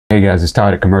Hey guys, it's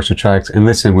Todd at Commercial Tracks, and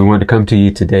listen, we wanted to come to you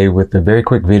today with a very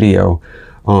quick video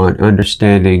on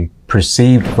understanding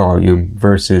perceived volume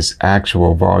versus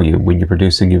actual volume when you're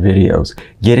producing your videos.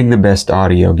 Getting the best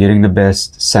audio, getting the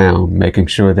best sound, making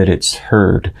sure that it's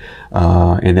heard,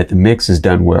 and that the mix is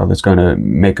done well. It's going to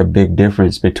make a big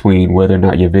difference between whether or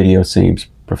not your video seems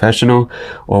professional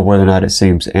or whether or not it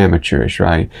seems amateurish,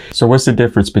 right? So what's the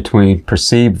difference between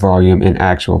perceived volume and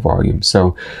actual volume?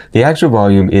 So the actual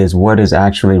volume is what is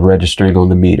actually registering on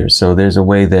the meter. So there's a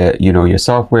way that, your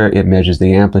software, it measures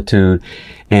the amplitude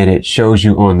and it shows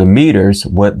you on the meters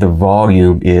what the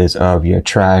volume is of your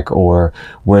track or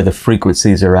where the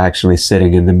frequencies are actually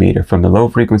sitting in the meter. From the low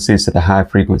frequencies to the high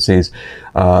frequencies,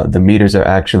 the meters are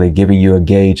actually giving you a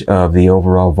gauge of the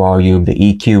overall volume. The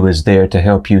EQ is there to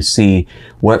help you see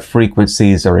what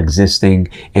frequencies are existing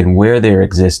and where they're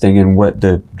existing and what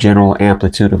the general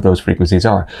amplitude of those frequencies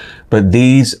are. But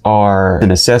these are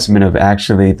an assessment of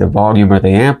actually the volume or the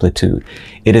amplitude.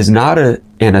 It is not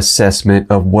an assessment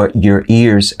of what your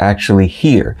ears actually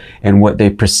hear and what they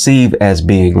perceive as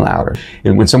being louder.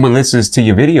 And when someone listens to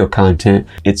your video content,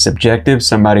 it's subjective.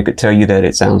 Somebody could tell you that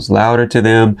it sounds louder to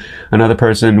them. Another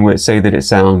person would say that it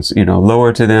sounds,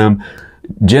 lower to them.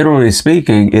 Generally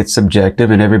speaking, it's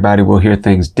subjective and everybody will hear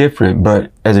things different.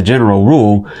 But as a general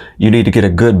rule, you need to get a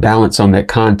good balance on that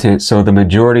content so the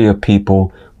majority of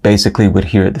people basically would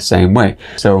hear it the same way.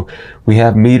 So we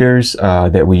have meters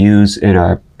that we use in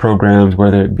our programs,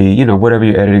 whether it be, whatever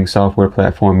your editing software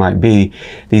platform might be.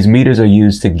 These meters are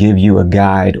used to give you a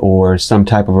guide or some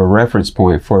type of a reference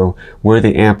point for where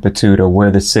the amplitude or where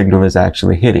the signal is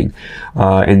actually hitting.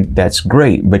 And that's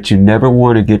great, but you never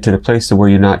want to get to the place to where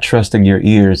you're not trusting your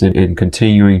ears and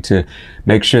continuing to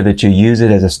make sure that you use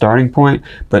it as a starting point,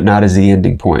 but not as the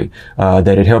ending point.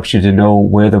 That it helps you to know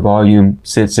where the volume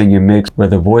sits in your mix, where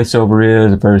the voiceover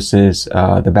is versus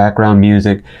the background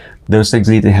music. Those things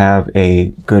need to have a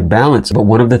good balance. But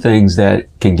one of the things that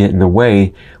can get in the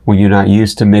way when you're not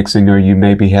used to mixing or you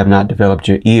maybe have not developed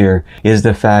your ear is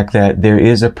the fact that there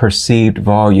is a perceived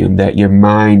volume that your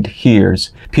mind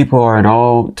hears. People are in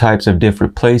all types of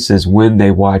different places when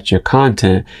they watch your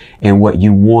content, and what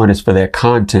you want is for that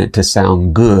content to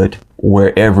sound good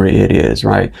wherever it is,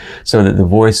 right? So that the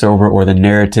voiceover or the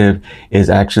narrative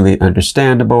is actually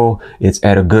understandable. It's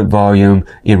at a good volume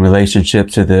in relationship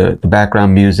to the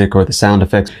background music or the sound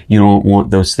effects. You don't want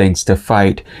those things to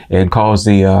fight and cause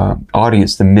the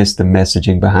audience to miss the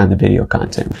messaging behind the video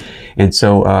content. And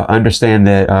so understand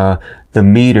that the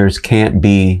meters can't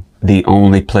be the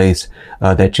only place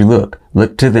that you look.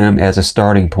 Look to them as a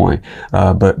starting point,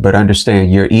 but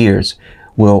understand your ears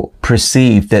will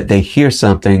perceive that they hear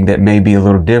something that may be a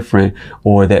little different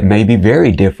or that may be very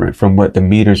different from what the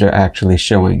meters are actually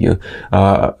showing you.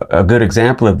 A good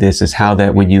example of this is how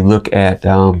that when you look at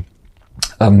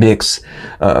a mix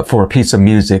for a piece of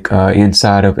music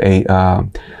inside of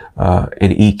an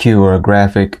EQ or a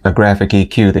graphic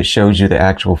EQ that shows you the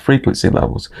actual frequency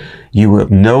levels, you will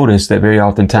notice that very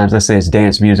oftentimes, let's say it's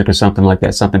dance music or something like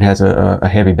that, something has a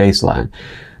heavy bass line.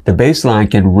 The bass line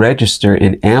can register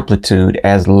in amplitude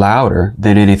as louder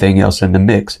than anything else in the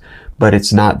mix, but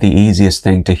it's not the easiest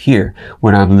thing to hear.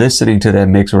 When I'm listening to that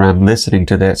mix or I'm listening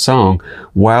to that song,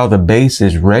 while the bass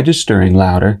is registering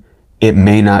louder, it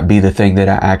may not be the thing that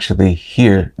I actually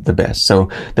hear the best. So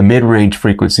the mid-range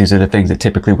frequencies are the things that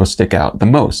typically will stick out the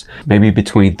most. Maybe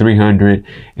between 300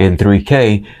 and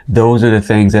 3K, those are the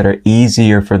things that are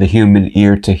easier for the human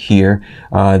ear to hear.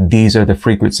 These are the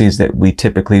frequencies that we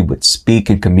typically would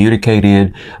speak and communicate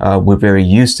in. We're very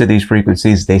used to these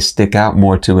frequencies. They stick out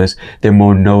more to us. They're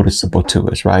more noticeable to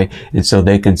us, right? And so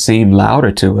they can seem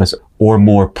louder to us or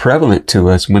more prevalent to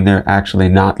us when they're actually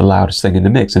not the loudest thing in the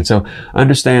mix. And so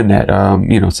understand that,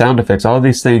 sound effects, all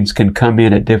these things can come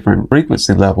in at different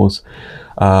frequency levels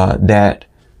that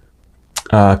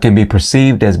can be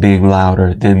perceived as being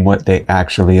louder than what they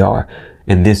actually are.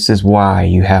 And this is why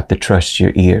you have to trust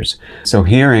your ears. So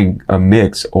hearing a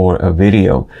mix or a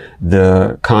video,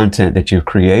 the content that you've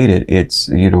created, it's,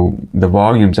 the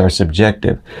volumes are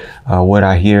subjective. What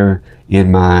I hear in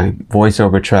my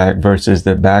voiceover track versus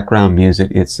the background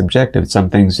music, it's subjective. Some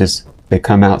things they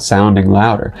come out sounding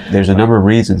louder. There's a number of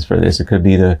reasons for this. It could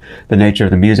be the nature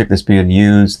of the music that's being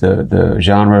used, the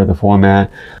genre, the format.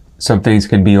 Some things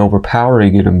can be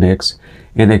overpowering in a mix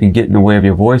and they can get in the way of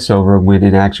your voiceover when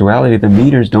in actuality the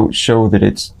meters don't show that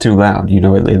it's too loud.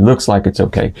 It looks like it's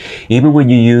okay. Even when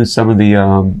you use some of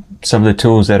the some of the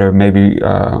tools that are maybe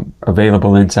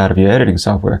available inside of your editing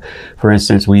software. For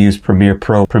instance, we use Premiere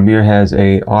Pro. Premiere has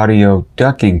a audio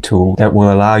ducking tool that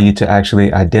will allow you to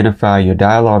actually identify your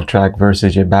dialogue track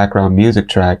versus your background music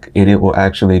track, and it will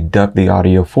actually duck the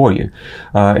audio for you.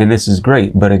 And this is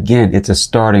great, but again, it's a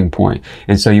starting point.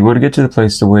 And so you want to get to the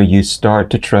place to where you start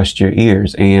to trust your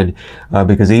ears. And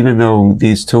because even though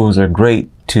these tools are great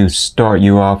to start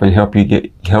you off and help to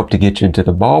get you into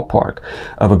the ballpark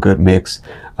of a good mix,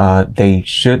 they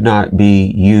should not be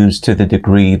used to the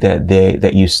degree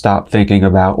that you stop thinking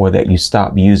about, or that you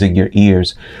stop using your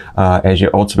ears as your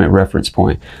ultimate reference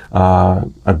point.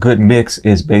 A good mix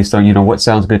is based on, what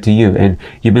sounds good to you. And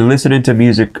you've been listening to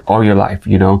music all your life,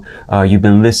 you've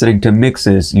been listening to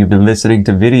mixes, you've been listening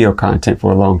to video content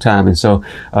for a long time. And so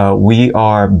we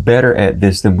are better at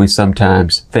this than we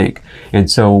sometimes think. And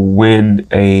so when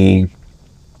an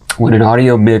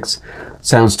audio mix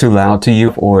sounds too loud to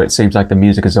you, or it seems like the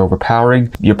music is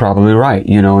overpowering, you're probably right,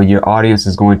 and your audience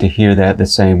is going to hear that the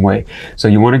same way. So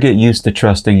you want to get used to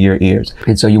trusting your ears.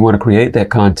 And so you want to create that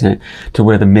content to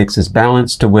where the mix is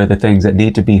balanced, to where the things that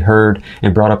need to be heard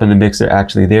and brought up in the mix are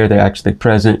actually there, they're actually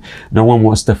present. No one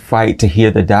wants to fight to hear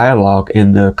the dialogue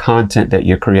in the content that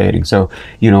you're creating. So,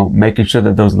 making sure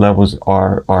that those levels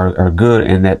are good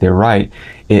and that they're right,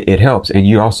 it helps. And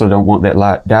you also don't want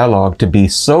that dialogue to be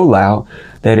so loud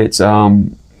that it's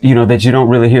that you don't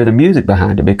really hear the music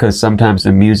behind it, because sometimes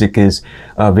the music is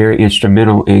very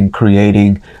instrumental in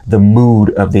creating the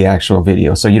mood of the actual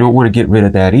video. So you don't want to get rid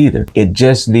of that either. It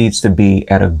just needs to be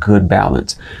at a good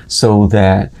balance, so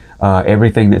that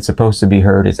everything that's supposed to be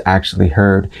heard is actually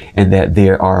heard, and that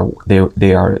there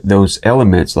are those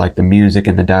elements like the music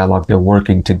and the dialogue, they're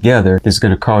working together. This is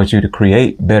going to cause you to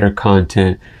create better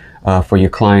content for your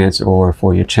clients or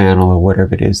for your channel or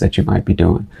whatever it is that you might be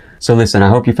doing. So listen, I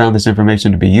hope you found this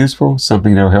information to be useful,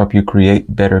 something that will help you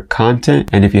create better content.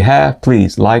 And if you have,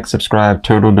 please like, subscribe,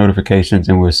 turn on notifications,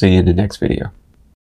 and we'll see you in the next video.